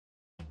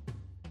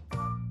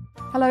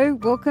Hello,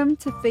 welcome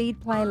to Feed,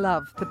 Play,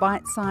 Love, the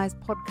bite-sized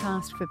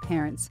podcast for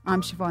parents.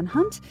 I'm Siobhan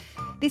Hunt.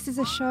 This is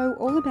a show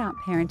all about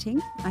parenting.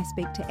 I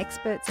speak to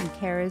experts and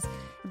carers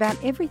about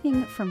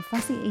everything from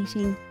fussy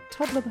eating,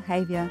 toddler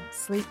behaviour,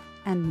 sleep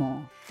and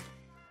more.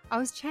 I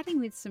was chatting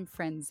with some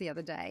friends the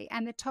other day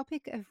and the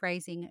topic of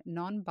raising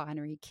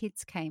non-binary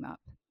kids came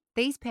up.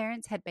 These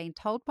parents had been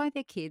told by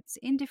their kids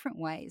in different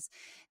ways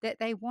that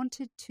they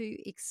wanted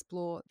to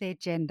explore their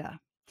gender.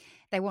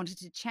 They wanted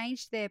to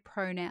change their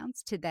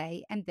pronouns to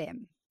they and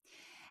them.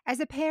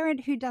 As a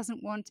parent who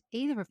doesn't want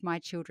either of my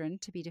children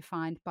to be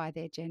defined by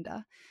their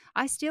gender,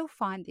 I still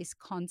find this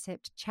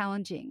concept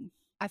challenging.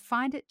 I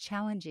find it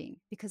challenging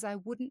because I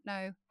wouldn't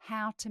know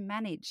how to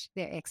manage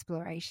their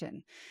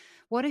exploration.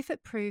 What if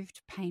it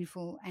proved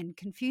painful and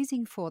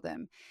confusing for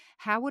them?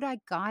 How would I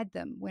guide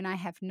them when I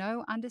have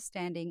no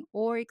understanding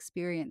or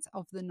experience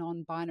of the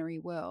non-binary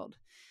world?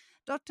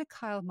 Dr.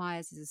 Kyle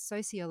Myers is a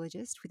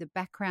sociologist with a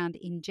background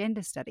in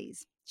gender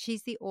studies.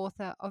 She's the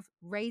author of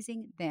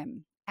Raising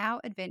Them, Our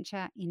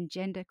Adventure in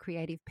Gender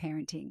Creative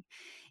Parenting.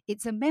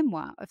 It's a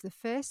memoir of the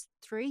first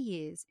 3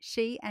 years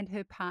she and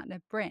her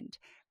partner Brent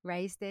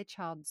raised their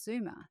child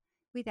Zuma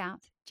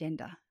without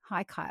gender.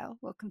 Hi, Kyle.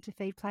 Welcome to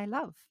Feed, Play,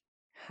 Love.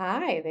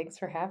 Hi, thanks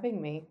for having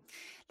me.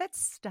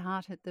 Let's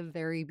start at the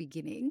very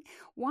beginning.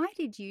 Why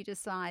did you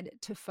decide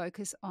to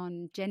focus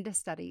on gender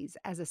studies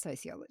as a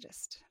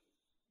sociologist?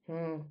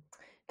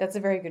 That's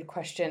a very good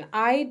question.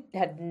 I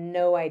had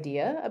no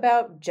idea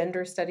about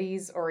gender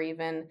studies or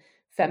even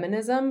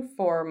feminism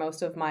for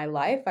most of my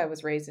life. I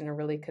was raised in a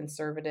really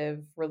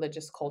conservative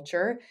religious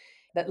culture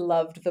that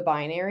loved the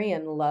binary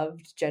and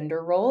loved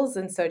gender roles.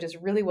 And so it just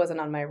really wasn't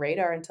on my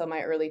radar until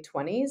my early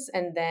 20s.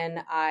 And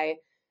then I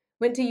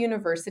went to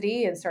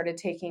university and started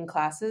taking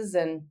classes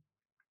and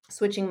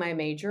switching my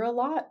major a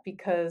lot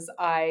because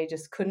I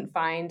just couldn't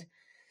find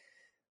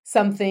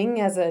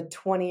something as a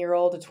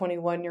 20-year-old, a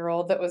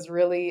 21-year-old that was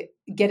really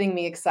getting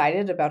me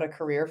excited about a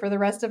career for the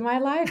rest of my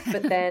life.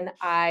 But then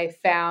I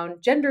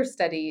found gender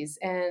studies.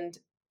 And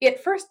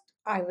at first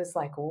I was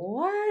like,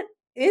 what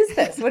is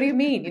this? What do you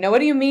mean? What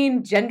do you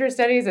mean gender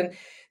studies? And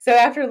so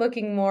after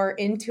looking more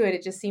into it,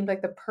 it just seemed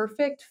like the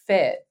perfect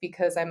fit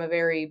because I'm a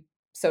very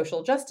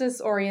social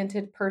justice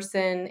oriented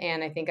person.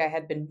 And I think I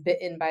had been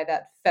bitten by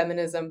that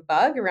feminism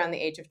bug around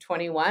the age of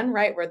 21,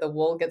 right? Where the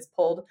wool gets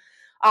pulled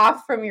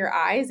off from your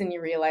eyes and you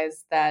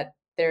realize that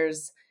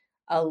there's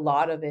a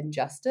lot of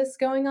injustice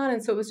going on.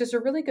 And so it was just a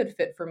really good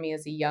fit for me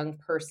as a young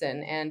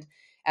person. And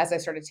as I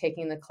started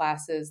taking the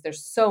classes,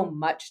 there's so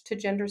much to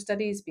gender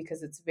studies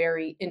because it's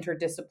very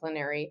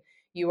interdisciplinary.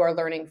 You are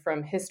learning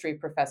from history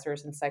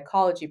professors and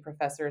psychology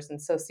professors and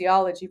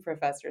sociology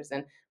professors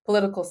and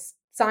political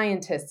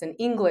scientists and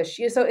English.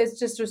 So it's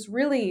just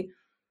really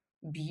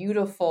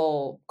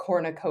beautiful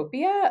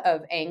cornucopia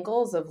of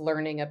angles of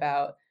learning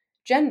about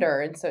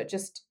gender. And so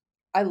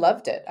I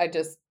loved it. I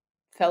just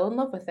fell in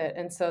love with it.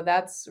 And so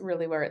that's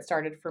really where it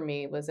started for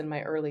me, was in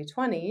my early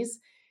 20s.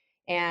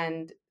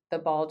 And the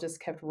ball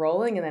just kept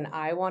rolling. And then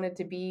I wanted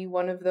to be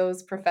one of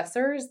those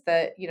professors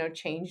that,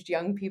 changed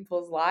young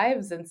people's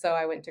lives. And so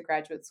I went to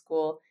graduate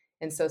school,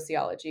 and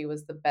sociology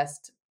was the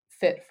best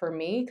fit for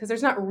me because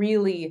there's not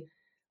really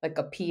like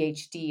a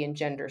PhD in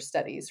gender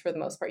studies. For the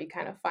most part, you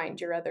kind of find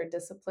your other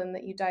discipline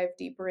that you dive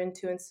deeper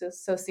into. And so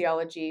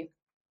sociology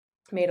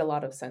made a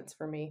lot of sense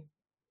for me.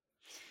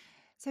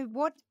 So,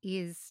 what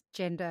is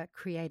gender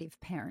creative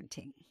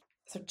parenting?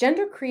 So,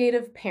 gender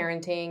creative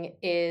parenting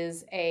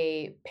is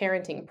a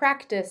parenting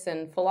practice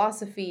and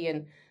philosophy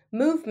and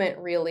movement,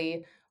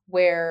 really,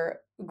 where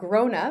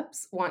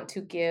grown-ups want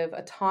to give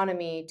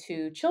autonomy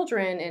to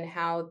children in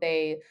how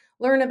they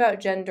learn about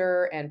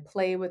gender and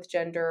play with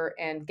gender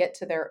and get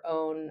to their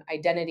own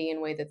identity in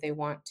a way that they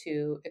want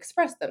to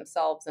express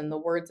themselves and the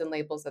words and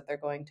labels that they're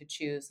going to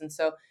choose. And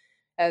so,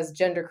 as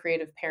gender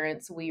creative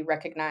parents, we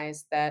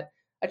recognize that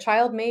a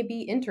child may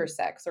be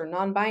intersex or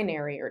non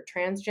binary or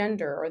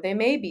transgender, or they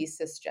may be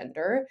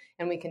cisgender,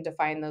 and we can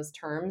define those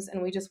terms.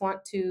 And we just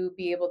want to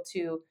be able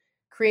to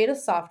create a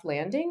soft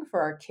landing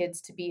for our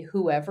kids to be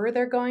whoever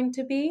they're going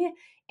to be,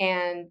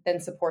 and then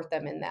support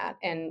them in that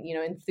and,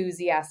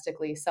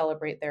 enthusiastically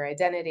celebrate their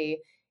identity.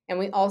 And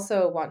we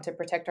also want to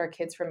protect our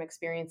kids from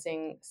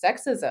experiencing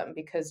sexism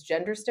because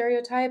gender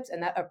stereotypes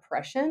and that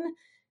oppression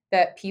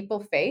that people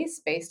face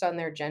based on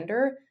their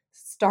gender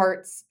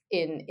starts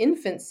in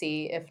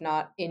infancy, if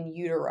not in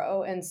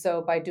utero. And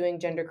so by doing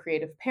gender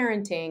creative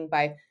parenting,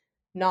 by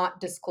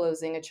not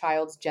disclosing a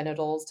child's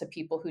genitals to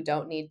people who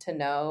don't need to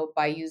know,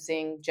 by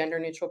using gender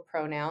neutral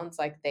pronouns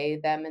like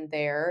they, them, and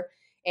their,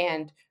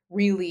 and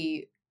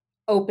really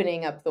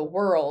opening up the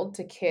world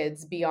to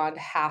kids beyond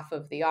half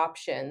of the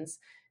options,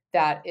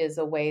 that is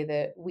a way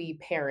that we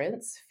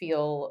parents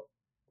feel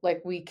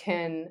like we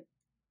can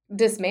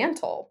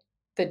dismantle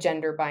the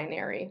gender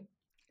binary.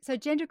 So,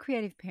 gender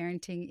creative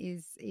parenting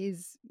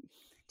is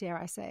dare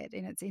I say it,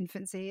 in its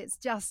infancy. It's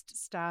just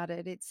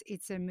started.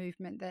 It's a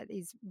movement that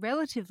is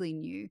relatively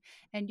new,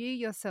 and you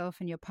yourself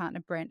and your partner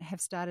Brent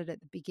have started at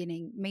the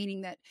beginning,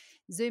 meaning that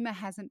Zuma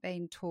hasn't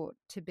been taught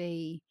to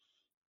be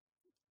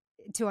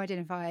to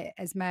identify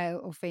as male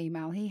or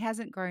female. He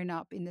hasn't grown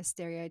up in the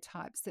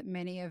stereotypes that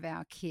many of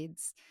our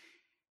kids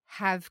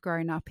have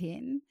grown up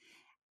in.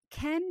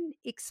 Can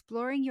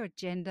exploring your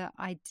gender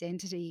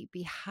identity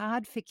be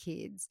hard for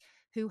kids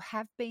who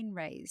have been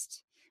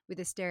raised with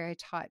the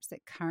stereotypes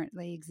that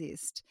currently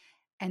exist?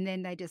 And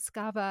then they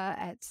discover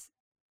at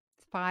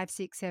 5,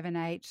 6, 7,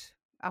 8,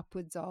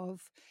 upwards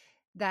of,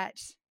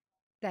 that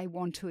they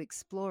want to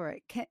explore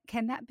it.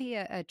 Can that be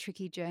a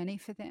tricky journey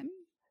for them?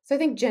 So I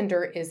think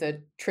gender is a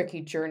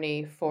tricky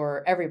journey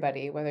for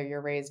everybody, whether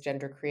you're raised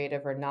gender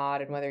creative or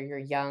not, and whether you're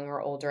young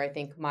or older. I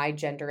think my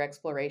gender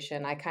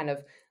exploration, I kind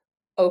of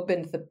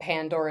opened the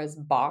Pandora's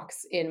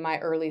box in my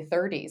early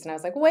 30s. And I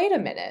was like, wait a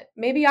minute,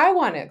 maybe I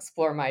want to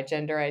explore my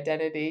gender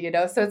identity,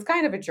 So it's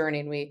kind of a journey,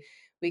 and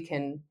we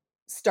can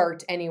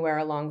start anywhere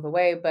along the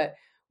way. But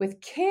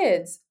with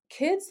kids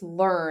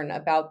learn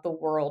about the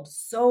world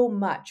so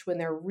much when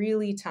they're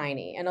really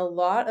tiny. And a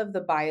lot of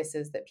the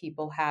biases that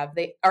people have,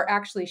 they are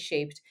actually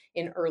shaped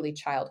in early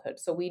childhood.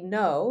 So we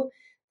know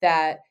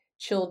that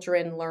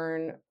children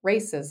learn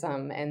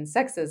racism and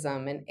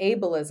sexism and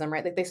ableism,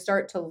 right? Like they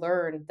start to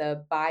learn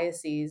the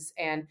biases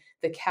and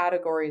the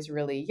categories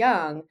really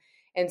young.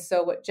 And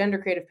so what gender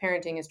creative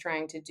parenting is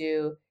trying to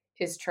do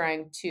is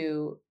trying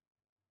to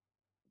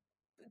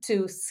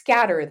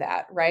scatter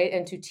that, right?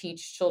 And to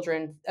teach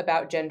children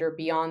about gender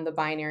beyond the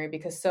binary,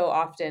 because so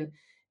often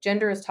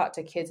gender is taught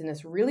to kids in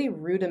this really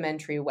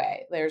rudimentary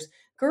way. There's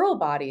girl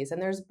bodies and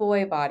there's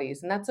boy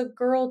bodies, and that's a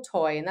girl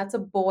toy and that's a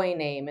boy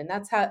name, and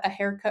that's how a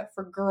haircut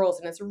for girls.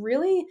 And it's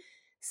really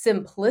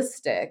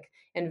simplistic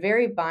and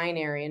very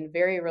binary and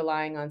very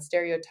relying on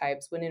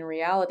stereotypes, when in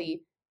reality,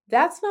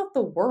 that's not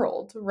the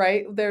world,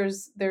 right?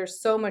 There's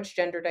so much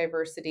gender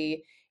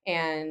diversity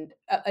and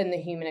in the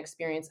human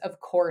experience. Of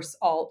course,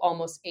 all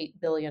almost 8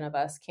 billion of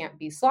us can't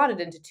be slotted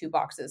into two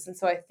boxes. And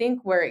so I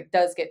think where it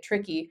does get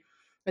tricky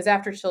is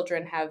after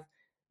children have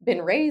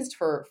been raised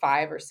for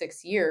 5 or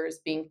 6 years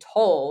being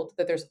told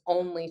that there's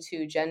only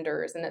two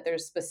genders and that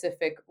there's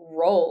specific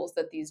roles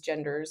that these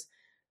genders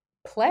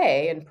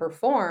play and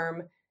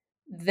perform,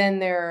 then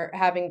they're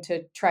having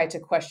to try to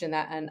question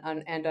that and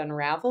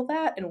unravel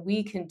that. And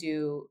we can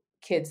do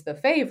kids the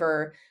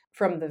favor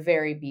from the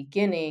very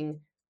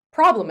beginning,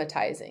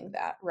 problematizing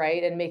that,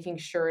 right? And making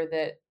sure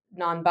that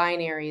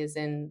non-binary is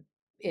in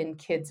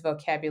kids'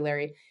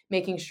 vocabulary,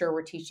 making sure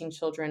we're teaching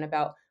children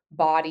about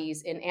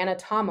bodies in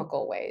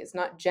anatomical ways,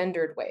 not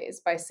gendered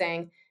ways, by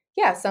saying,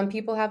 yeah, some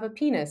people have a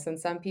penis and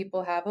some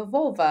people have a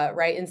vulva,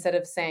 right? Instead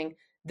of saying,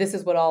 this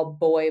is what all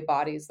boy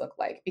bodies look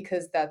like,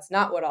 because that's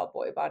not what all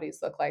boy bodies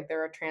look like.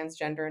 There are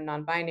transgender and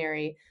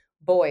non-binary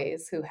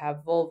boys who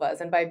have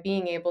vulvas. And by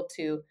being able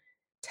to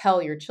tell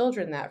your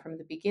children that from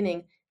the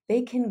beginning,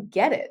 they can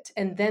get it.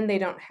 And then they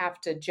don't have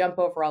to jump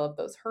over all of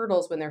those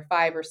hurdles when they're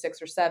 5 or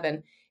 6 or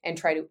 7 and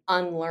try to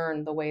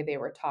unlearn the way they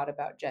were taught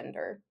about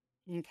gender.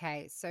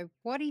 Okay, so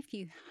what if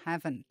you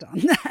haven't done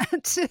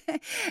that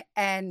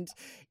and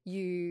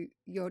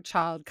your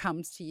child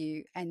comes to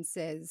you and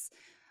says,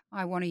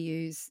 I want to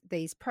use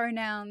these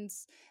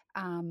pronouns.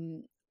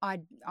 Um,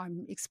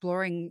 I'm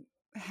exploring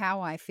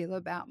how I feel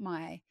about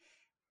my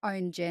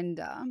own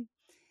gender.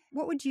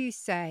 What would you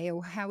say,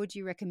 or how would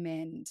you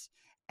recommend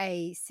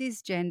a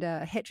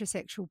cisgender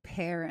heterosexual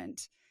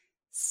parent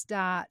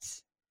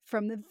start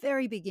from the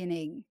very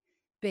beginning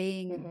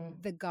being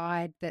Mhm. the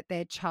guide that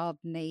their child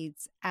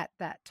needs at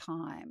that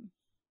time?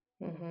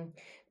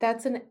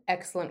 That's an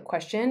excellent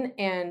question,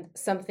 and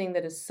something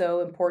that is so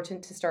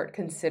important to start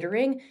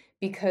considering,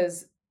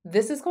 because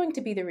this is going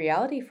to be the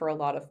reality for a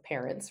lot of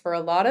parents. For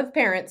a lot of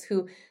parents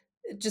who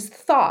just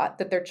thought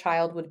that their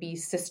child would be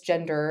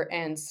cisgender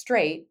and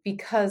straight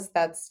because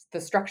that's the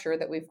structure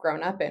that we've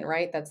grown up in,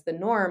 right? That's the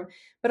norm.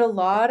 But a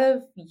lot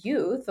of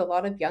youth, a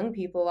lot of young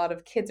people, a lot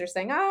of kids are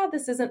saying,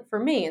 this isn't for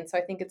me. And so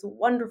I think it's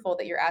wonderful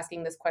that you're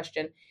asking this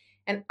question.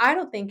 And I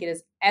don't think it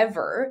is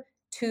ever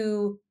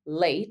too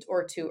late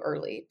or too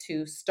early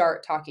to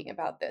start talking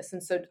about this.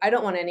 And so I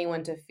don't want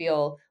anyone to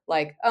feel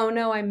like, oh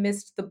no, I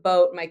missed the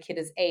boat. My kid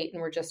is 8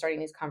 and we're just starting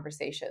these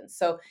conversations.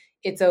 So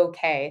it's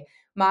okay.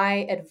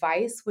 My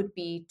advice would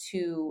be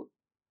to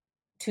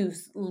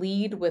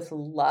lead with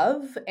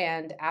love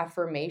and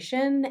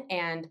affirmation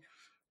and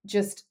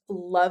just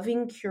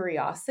loving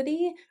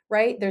curiosity,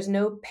 right? There's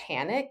no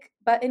panic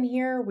button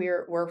here.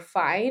 We're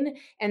fine.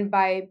 And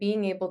by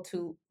being able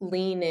to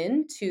lean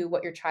into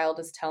what your child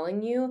is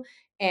telling you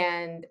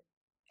and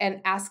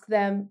ask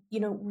them,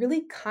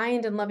 really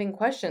kind and loving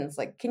questions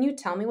like, can you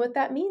tell me what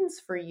that means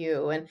for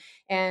you?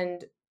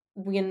 And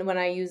when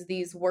I use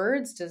these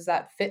words, does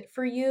that fit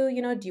for you?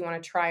 Do you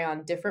want to try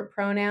on different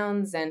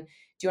pronouns, and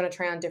do you want to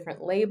try on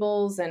different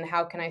labels, and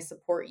how can I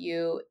support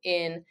you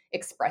in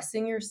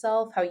expressing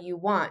yourself how you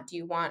want? Do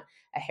you want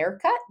a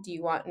haircut? Do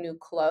you want new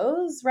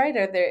clothes? Right?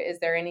 Is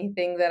there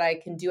anything that I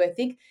can do? I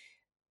think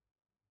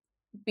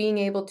being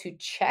able to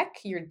check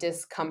your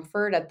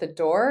discomfort at the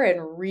door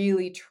and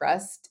really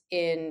trust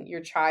in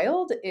your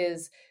child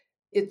is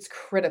it's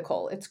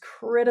critical. It's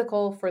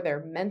critical for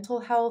their mental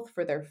health,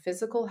 for their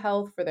physical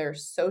health, for their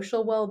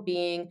social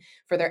well-being,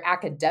 for their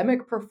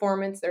academic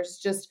performance. There's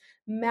just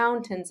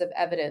mountains of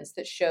evidence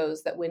that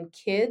shows that when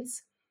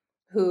kids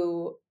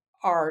who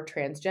are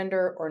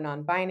transgender or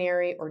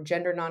non-binary or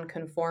gender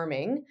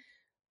non-conforming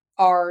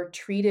are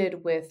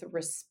treated with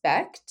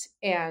respect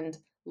and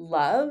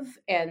love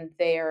and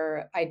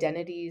their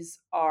identities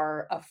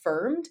are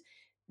affirmed,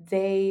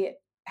 they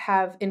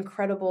have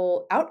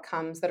incredible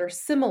outcomes that are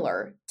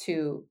similar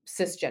to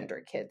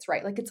cisgender kids,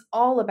 right? Like it's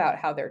all about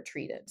how they're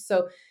treated.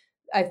 So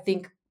I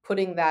think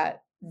putting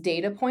that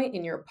data point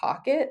in your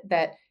pocket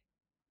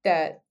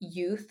that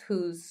youth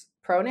whose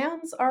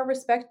pronouns are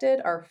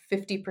respected are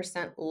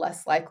 50%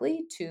 less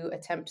likely to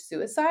attempt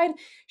suicide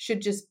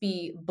should just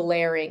be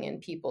blaring in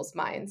people's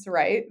minds,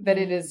 right? That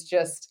it is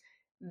just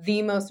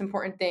the most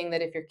important thing,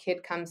 that if your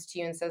kid comes to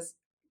you and says,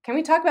 "Can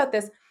we talk about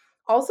this?"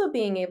 Also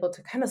being able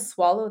to kind of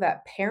swallow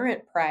that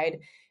parent pride,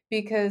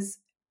 because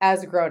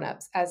as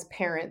grown-ups, as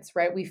parents,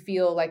 right, we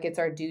feel like it's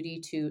our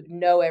duty to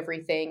know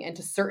everything and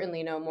to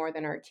certainly know more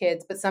than our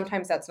kids, but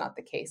sometimes that's not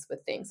the case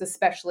with things,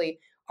 especially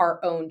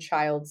our own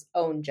child's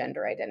own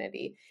gender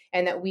identity,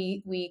 and that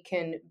we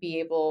can be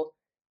able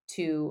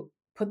to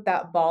put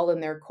that ball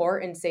in their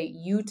court and say,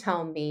 you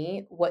tell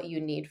me what you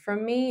need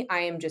from me. I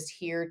am just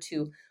here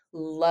to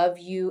love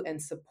you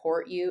and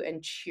support you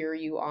and cheer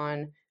you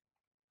on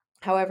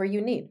however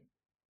you need.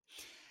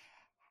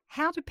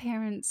 How do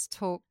parents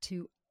talk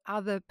to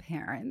other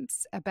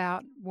parents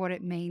about what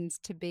it means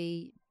to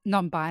be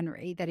non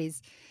binary? That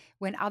is,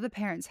 when other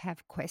parents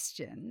have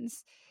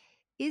questions,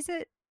 is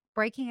it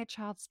breaking a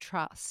child's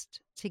trust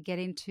to get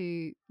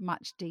into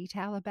much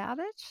detail about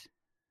it?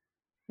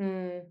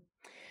 Hmm.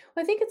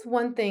 Well, I think it's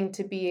one thing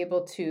to be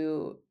able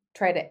to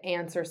try to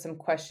answer some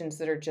questions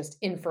that are just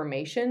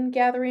information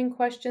gathering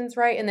questions,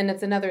 right? And then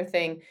it's another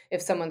thing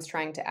if someone's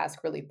trying to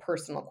ask really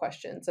personal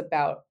questions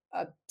about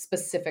a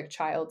specific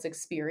child's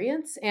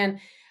experience. And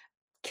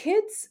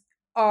kids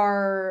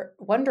are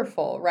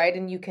wonderful, right?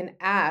 And you can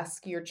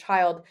ask your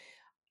child,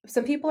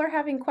 some people are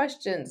having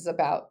questions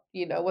about,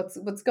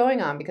 what's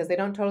going on because they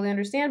don't totally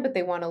understand, but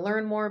they want to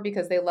learn more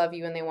because they love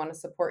you and they want to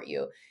support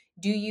you.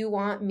 Do you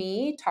want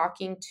me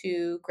talking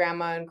to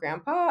grandma and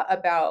grandpa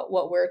about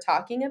what we're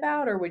talking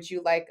about, or would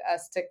you like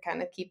us to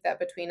kind of keep that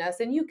between us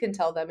and you can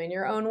tell them in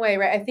your own way,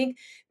 right? I think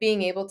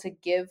being able to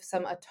give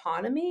some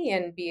autonomy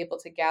and be able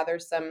to gather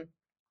some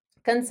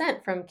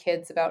consent from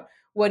kids about,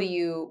 what do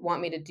you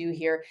want me to do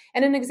here?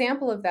 And an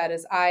example of that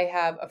is, I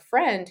have a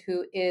friend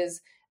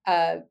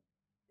uh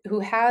who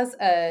has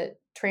a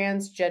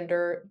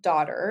transgender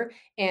daughter,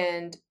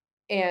 and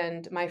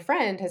my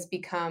friend has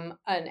become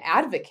an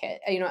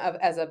advocate,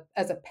 as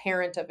a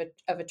parent of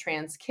a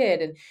trans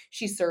kid, and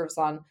she serves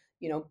on,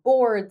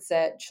 boards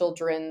at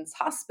children's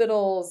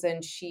hospitals,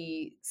 and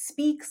she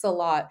speaks a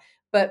lot,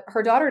 but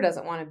her daughter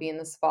doesn't want to be in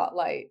the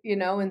spotlight,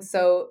 and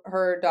so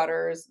her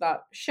daughter is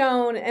not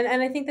shown, and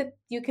I think that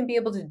you can be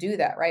able to do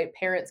that, right?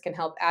 Parents can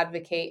help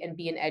advocate and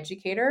be an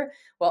educator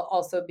while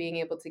also being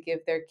able to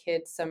give their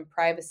kids some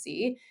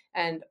privacy.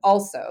 And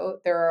also,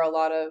 there are a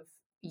lot of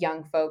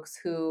young folks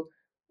who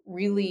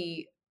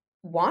really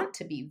want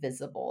to be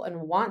visible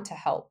and want to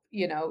help,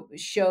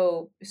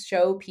 show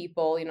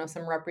people,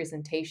 some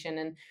representation.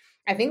 And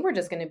I think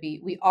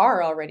we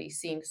are already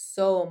seeing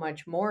so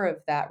much more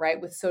of that,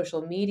 right? With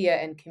social media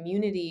and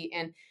community.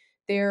 And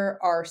there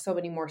are so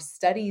many more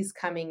studies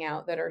coming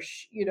out that are,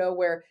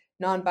 where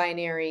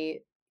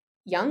non-binary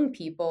young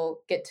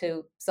people get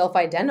to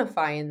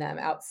self-identify in them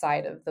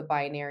outside of the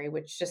binary,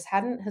 which just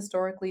hadn't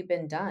historically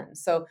been done.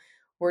 So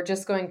we're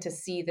just going to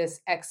see this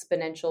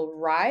exponential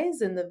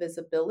rise in the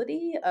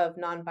visibility of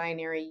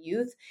non-binary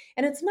youth.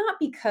 And it's not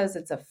because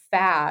it's a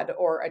fad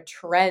or a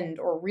trend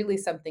or really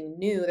something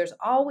new. There's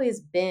always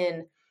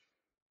been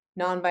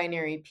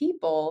non-binary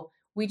people.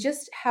 We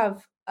just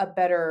have a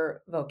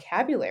better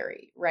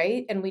vocabulary,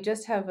 right? And we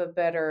just have a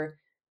better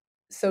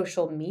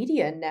social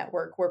media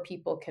network where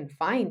people can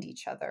find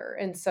each other.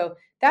 And so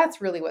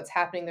that's really what's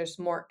happening. There's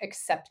more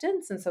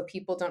acceptance. And so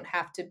people don't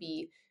have to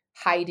be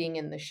hiding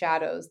in the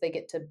shadows. They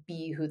get to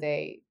be who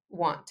they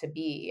want to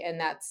be. And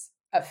that's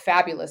a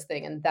fabulous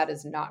thing. And that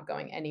is not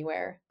going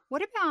anywhere.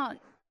 What about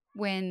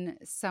when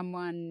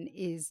someone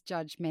is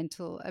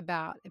judgmental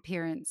about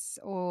appearance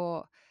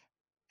or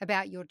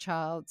about your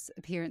child's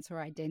appearance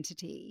or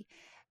identity?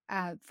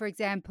 For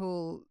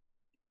example,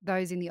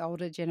 those in the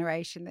older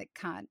generation that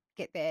can't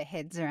get their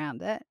heads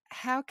around it.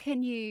 How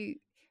can you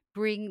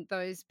bring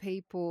those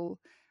people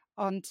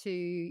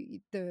onto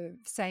the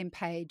same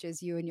page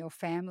as you and your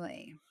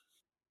family?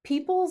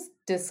 People's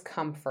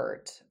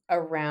discomfort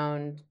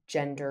around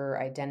gender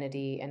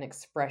identity and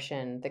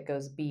expression that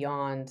goes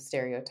beyond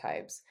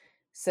stereotypes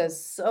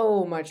says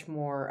so much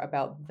more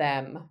about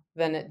them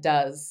than it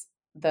does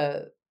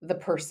the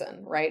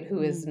person, right,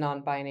 who is Mm.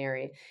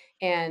 non-binary.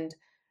 And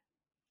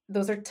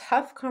those are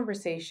tough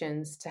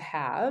conversations to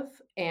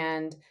have,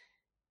 and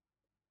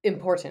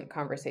important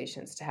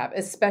conversations to have,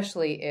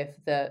 especially if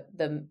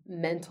the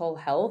mental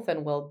health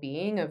and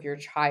well-being of your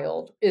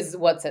child is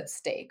what's at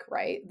stake,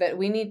 right? That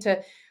we need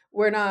to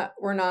we're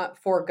not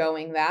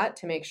foregoing that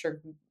to make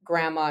sure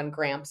grandma and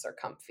gramps are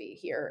comfy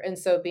here. And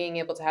so being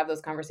able to have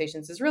those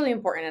conversations is really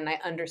important, and I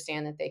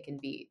understand that it can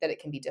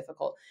be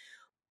difficult.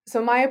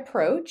 So my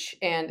approach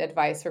and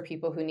advice for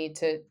people who need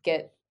to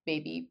get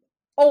maybe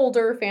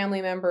older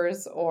family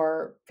members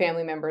or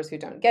family members who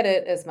don't get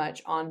it as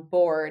much on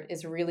board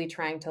is really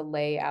trying to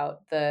lay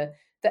out the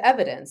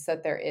evidence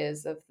that there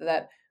is of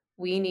that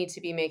we need to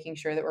be making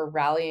sure that we're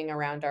rallying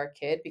around our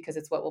kid because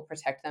it's what will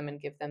protect them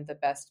and give them the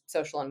best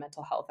social and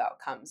mental health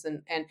outcomes.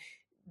 And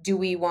do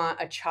we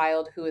want a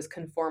child who is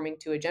conforming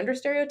to a gender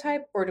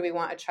stereotype, or do we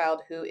want a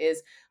child who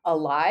is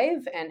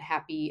alive and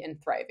happy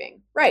and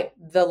thriving? Right,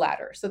 the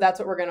latter. So that's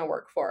what we're going to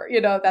work for.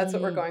 That's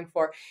what we're going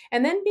for.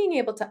 And then being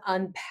able to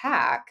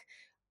unpack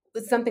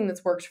something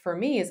that's worked for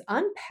me is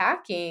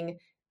unpacking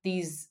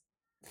these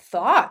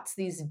thoughts,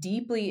 these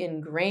deeply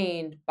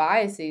ingrained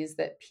biases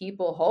that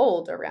people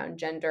hold around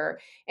gender.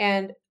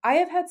 And I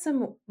have had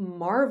some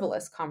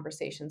marvelous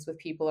conversations with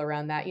people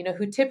around that,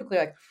 who typically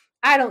like,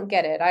 I don't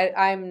get it.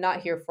 I'm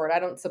not here for it. I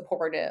don't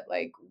support it.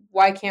 Like,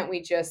 why can't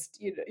we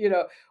just,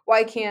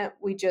 why can't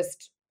we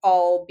just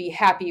all be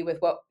happy with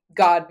what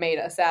God made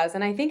us as?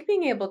 And I think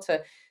being able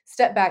to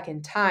step back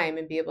in time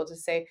and be able to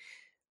say,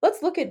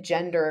 let's look at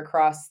gender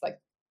across like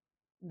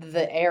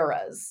the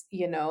eras,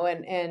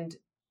 and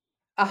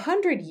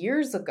 100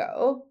 years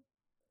ago,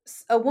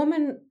 a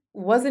woman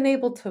wasn't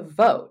able to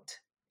vote.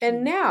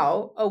 And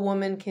now a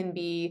woman can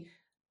be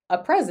a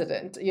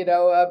president,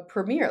 a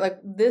premier. Like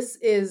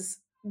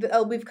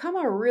we've come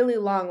a really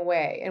long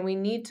way, and we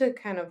need to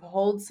kind of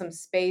hold some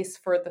space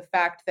for the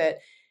fact that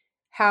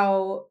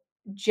how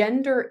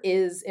gender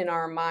is in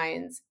our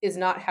minds is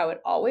not how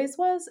it always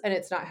was, and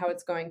it's not how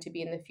it's going to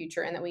be in the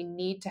future, and that we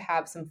need to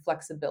have some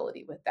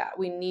flexibility with that.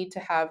 We need to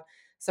have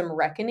some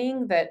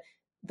reckoning that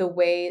the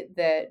way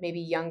that maybe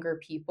younger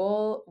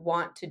people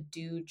want to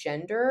do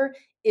gender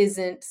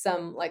isn't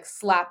some like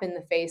slap in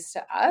the face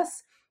to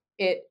us.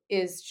 It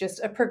is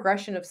just a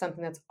progression of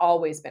something that's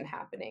always been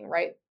happening,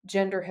 right?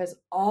 Gender has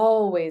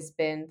always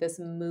been this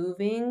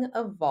moving,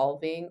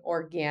 evolving,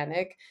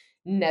 organic,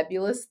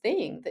 nebulous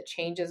thing that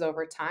changes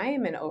over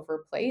time and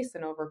over place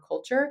and over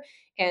culture.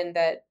 And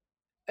that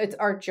it's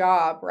our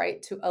job,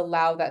 right, to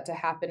allow that to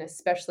happen,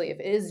 especially if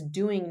it is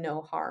doing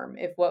no harm.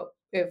 If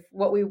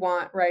what we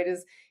want, right,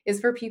 is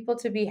for people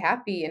to be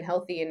happy and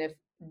healthy, and if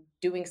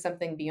doing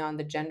something beyond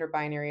the gender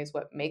binary is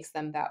what makes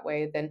them that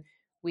way, then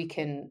we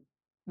can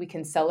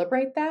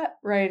celebrate that,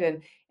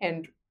 right,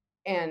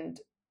 and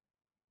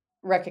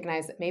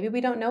recognize that maybe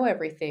we don't know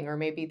everything, or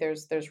maybe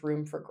there's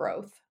room for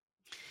growth.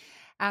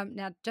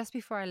 Now, just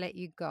before I let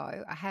you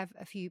go, I have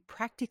a few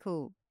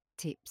practical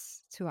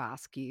tips to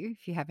ask you,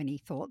 if you have any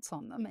thoughts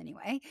on them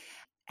anyway.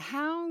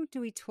 How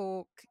do we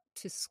talk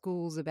to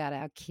schools about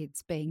our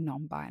kids being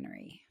non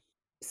binary?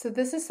 So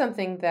this is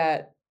something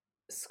that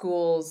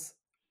schools,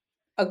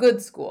 a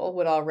good school,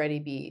 would already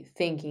be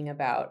thinking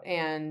about.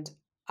 And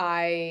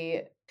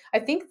I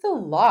think the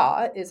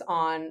law is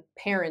on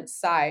parents'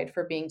 side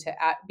for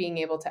being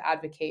able to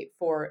advocate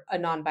for a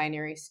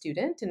non-binary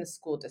student in a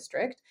school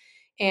district.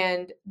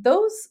 And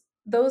those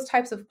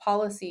types of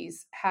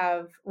policies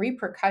have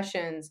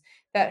repercussions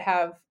that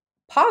have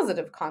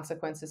positive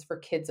consequences for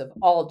kids of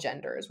all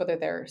genders, whether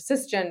they're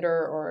cisgender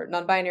or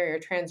non-binary or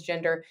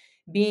transgender.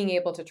 Being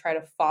able to try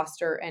to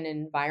foster an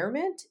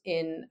environment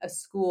in a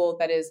school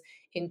that is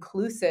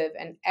inclusive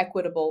and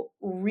equitable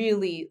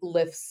really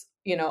lifts,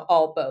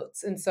 all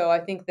boats. And so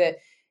I think that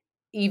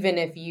even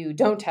if you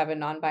don't have a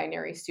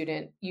non-binary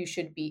student, you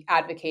should be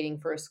advocating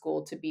for a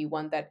school to be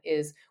one that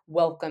is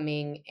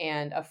welcoming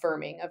and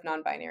affirming of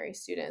non-binary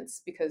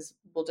students, because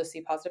we'll just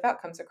see positive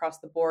outcomes across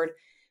the board.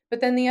 But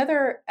then the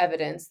other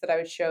evidence that I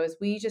would show is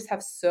we just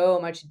have so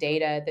much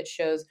data that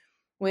shows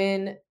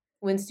when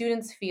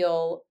students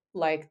feel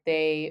like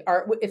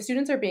if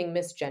students are being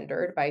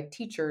misgendered by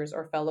teachers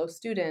or fellow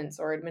students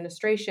or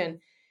administration,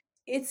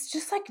 it's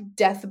just like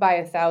death by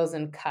a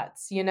thousand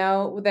cuts,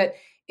 that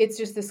it's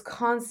just this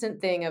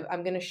constant thing of,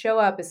 I'm going to show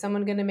up. Is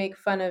someone going to make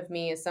fun of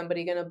me? Is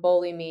somebody going to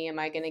bully me? Am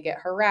I going to get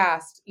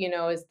harassed?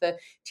 Is the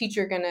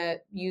teacher going to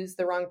use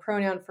the wrong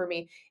pronoun for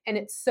me? And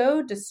it's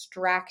so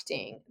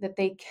distracting that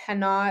they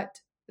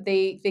cannot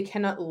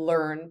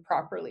learn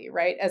properly,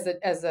 right? As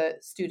a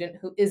student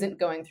who isn't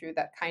going through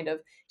that kind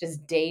of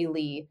just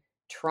daily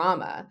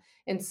trauma.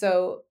 And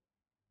so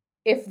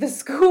if the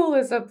school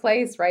is a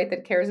place, right,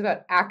 that cares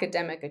about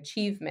academic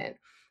achievement,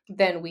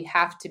 then we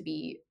have to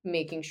be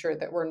making sure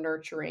that we're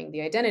nurturing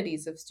the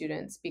identities of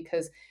students,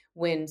 because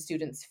when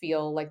students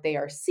feel like they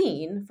are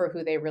seen for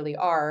who they really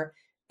are,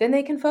 then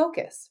they can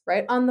focus,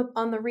 right, on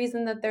the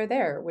reason that they're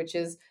there, which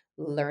is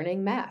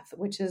learning math,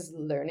 which is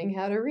learning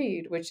how to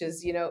read, which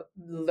is,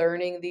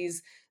 learning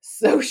these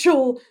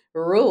social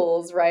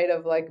rules, right,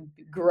 of like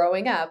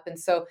growing up. And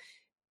so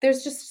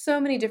there's just so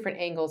many different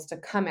angles to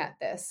come at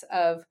this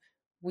of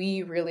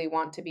we really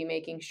want to be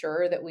making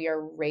sure that we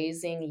are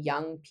raising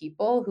young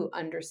people who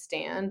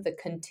understand the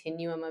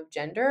continuum of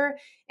gender.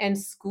 And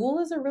school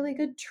is a really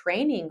good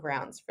training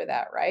grounds for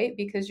that, right?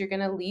 Because you're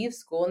going to leave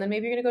school and then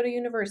maybe you're going to go to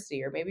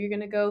university, or maybe you're going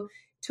to go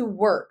to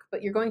work,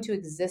 but you're going to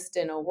exist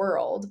in a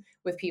world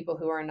with people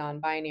who are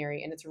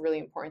non-binary. And it's really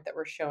important that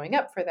we're showing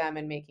up for them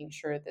and making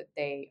sure that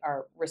they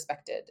are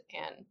respected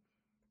and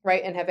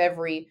right and have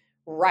every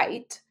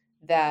right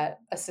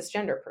that a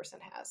cisgender person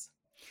has.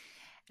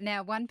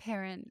 Now, one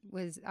parent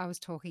I was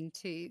talking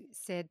to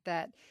said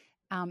that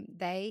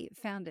they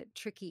found it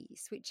tricky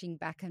switching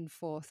back and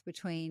forth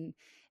between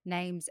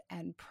names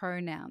and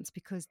pronouns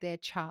because their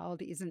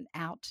child isn't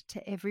out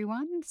to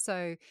everyone.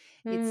 So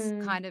it's Mm,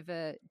 kind of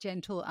a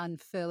gentle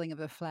unfurling of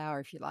a flower,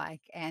 if you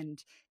like.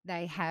 And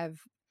they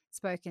have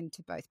spoken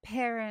to both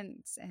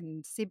parents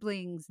and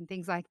siblings and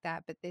things like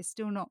that, but they're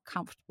still not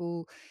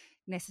comfortable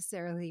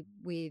necessarily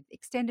with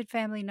extended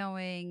family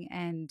knowing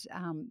and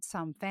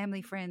some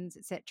family friends,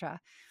 etc.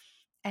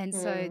 And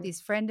so mm,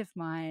 this friend of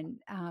mine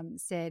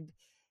said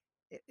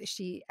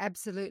she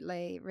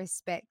absolutely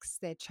respects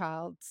their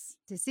child's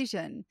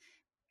decision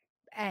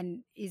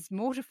and is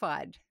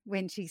mortified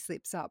when she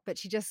slips up. But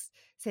she just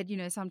said,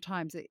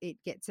 sometimes it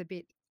gets a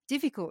bit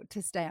difficult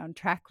to stay on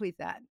track with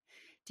that.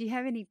 Do you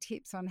have any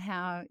tips on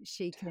how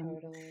she can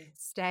totally.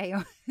 stay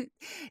on,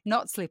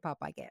 not slip up,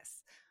 I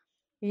guess?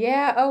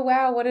 Yeah. Oh,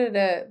 wow. What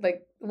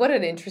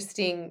an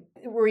interesting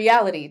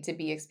reality to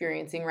be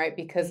experiencing, right?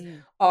 Because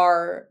Mm,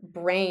 our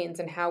brains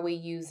and how we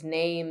use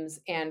names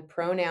and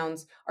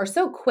pronouns are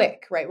so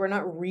quick, right? We're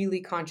not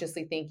really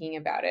consciously thinking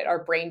about it.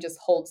 Our brain just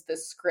holds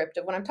this script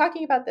of when I'm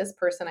talking about this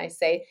person, I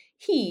say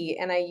he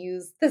and I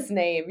use this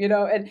name,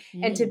 and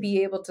to mm.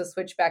 be able to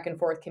switch back and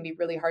forth can be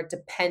really hard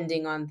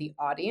depending on the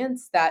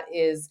audience that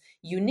is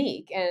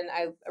unique. And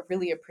I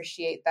really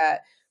appreciate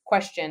that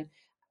question.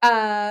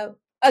 Uh,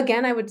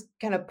 Again, I would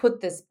kind of put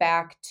this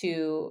back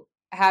to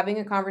having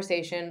a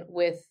conversation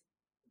with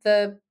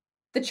the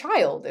the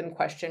child in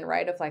question,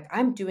 right? Of like,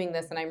 I'm doing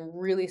this and I'm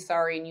really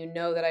sorry, and you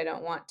know that I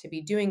don't want to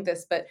be doing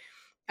this, but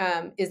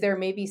is there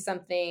maybe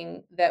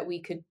something that we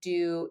could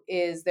do?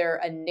 Is there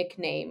a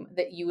nickname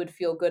that you would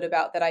feel good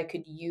about that I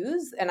could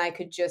use? And I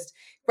could just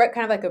write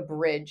kind of like a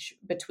bridge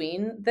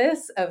between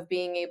this of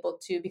being able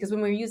to, because when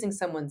we're using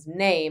someone's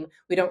name,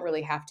 we don't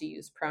really have to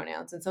use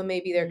pronouns. And so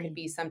maybe there could Mm.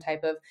 be some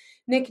type of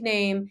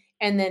nickname,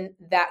 and then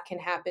that can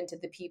happen to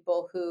the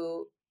people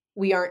who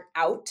we aren't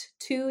out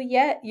to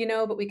yet,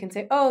 but we can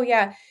say, oh,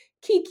 yeah,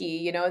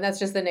 Kiki, and that's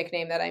just the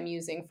nickname that I'm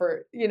using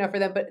for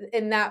them. But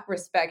in that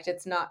respect,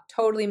 it's not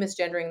totally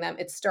misgendering them.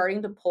 It's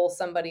starting to pull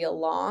somebody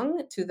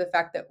along to the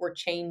fact that we're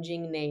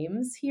changing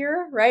names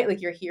here, right? Like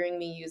you're hearing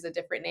me use a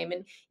different name.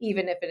 And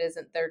even if it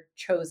isn't their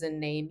chosen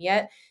name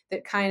yet,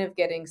 that kind of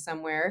getting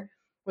somewhere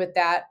with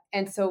that.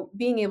 And so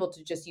being able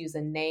to just use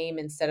a name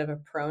instead of a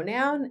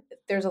pronoun,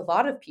 there's a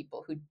lot of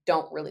people who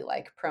don't really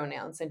like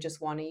pronouns and just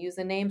want to use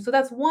a name. So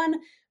that's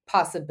one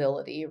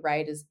possibility,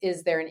 right?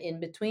 Is there an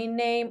in-between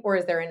name, or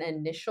is there an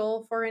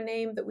initial for a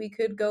name that we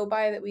could go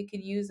by that we could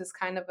use as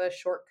kind of a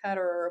shortcut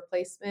or a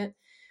replacement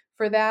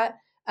for that?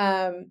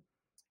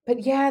 But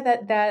yeah,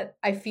 that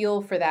I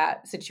feel for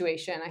that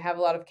situation. I have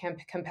a lot of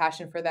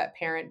compassion for that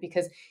parent,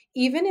 because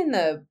even in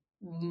the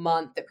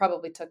month, it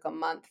probably took a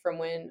month from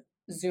when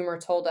Zoomer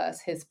told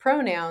us his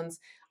pronouns,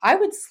 I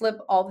would slip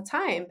all the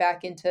time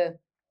back into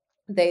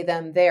they,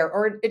 them, their,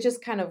 or it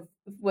just kind of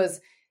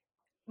was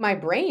my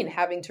brain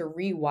having to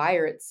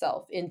rewire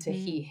itself into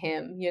he, Mm.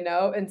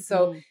 him. And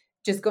so Mm.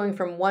 just going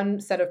from one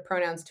set of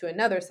pronouns to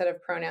another set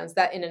of pronouns,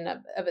 that in and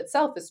of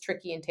itself is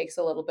tricky and takes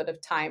a little bit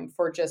of time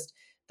for just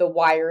the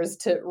wires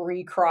to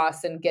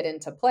recross and get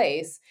into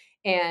place.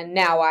 And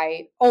now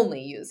I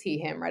only use he,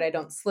 him, right? I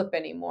don't slip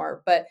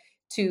anymore. But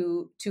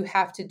to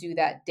have to do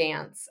that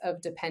dance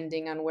of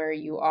depending on where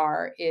you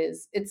are,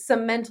 it's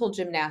some mental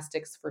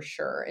gymnastics for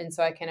sure. And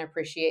so I can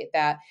appreciate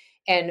that,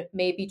 and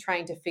maybe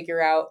trying to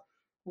figure out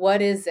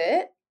what is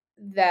it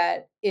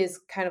that is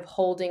kind of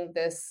holding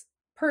this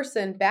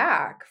person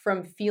back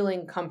from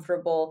feeling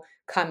comfortable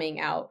coming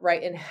out,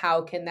 right? And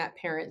how can that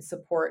parent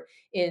support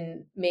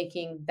in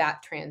making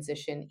that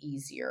transition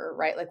easier,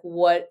 right? Like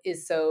what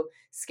is so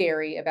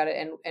scary about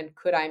it, and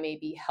could I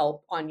maybe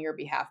help on your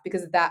behalf?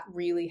 Because that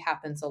really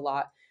happens a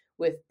lot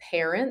with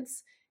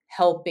parents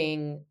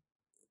helping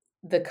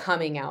the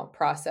coming out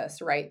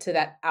process, right, to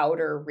that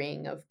outer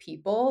ring of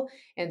people.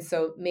 And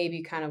so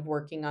maybe kind of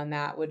working on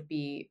that would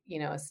be,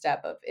 a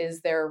step of,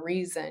 is there a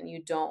reason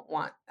you don't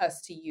want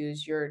us to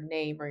use your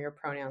name or your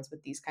pronouns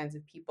with these kinds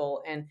of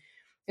people? And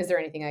is there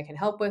anything I can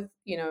help with,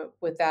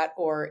 with that?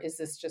 Or is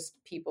this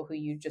just people who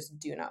you just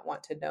do not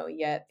want to know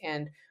yet?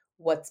 And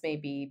what's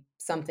maybe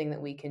something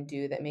that we can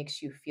do that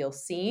makes you feel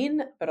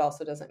seen, but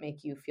also doesn't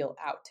make you feel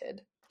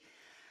outed?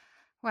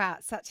 Wow,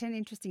 such an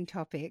interesting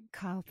topic.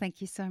 Kyle,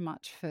 thank you so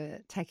much for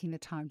taking the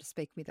time to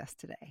speak with us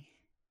today.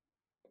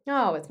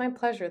 Oh, it's my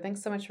pleasure.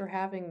 Thanks so much for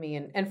having me,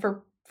 and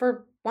for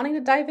wanting to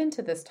dive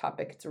into this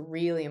topic. It's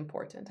really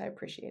important. I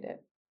appreciate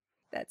it.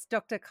 That's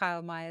Dr.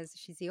 Kyle Myers.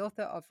 She's the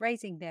author of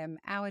Raising Them,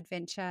 Our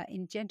Adventure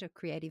in Gender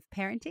Creative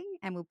Parenting,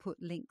 and we'll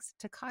put links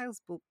to Kyle's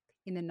book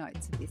in the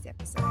notes of this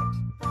episode.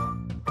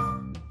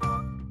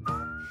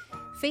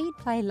 Feed,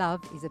 Play,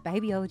 Love is a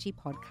babyology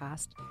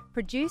podcast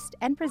produced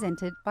and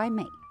presented by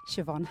me,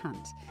 Siobhan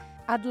Hunt.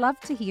 I'd love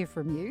to hear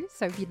from you,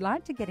 so if you'd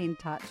like to get in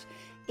touch,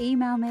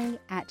 email me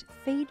at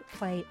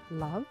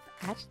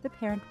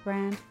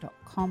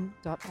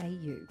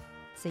feedplaylove@theparentbrand.com.au.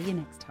 See you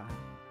next time.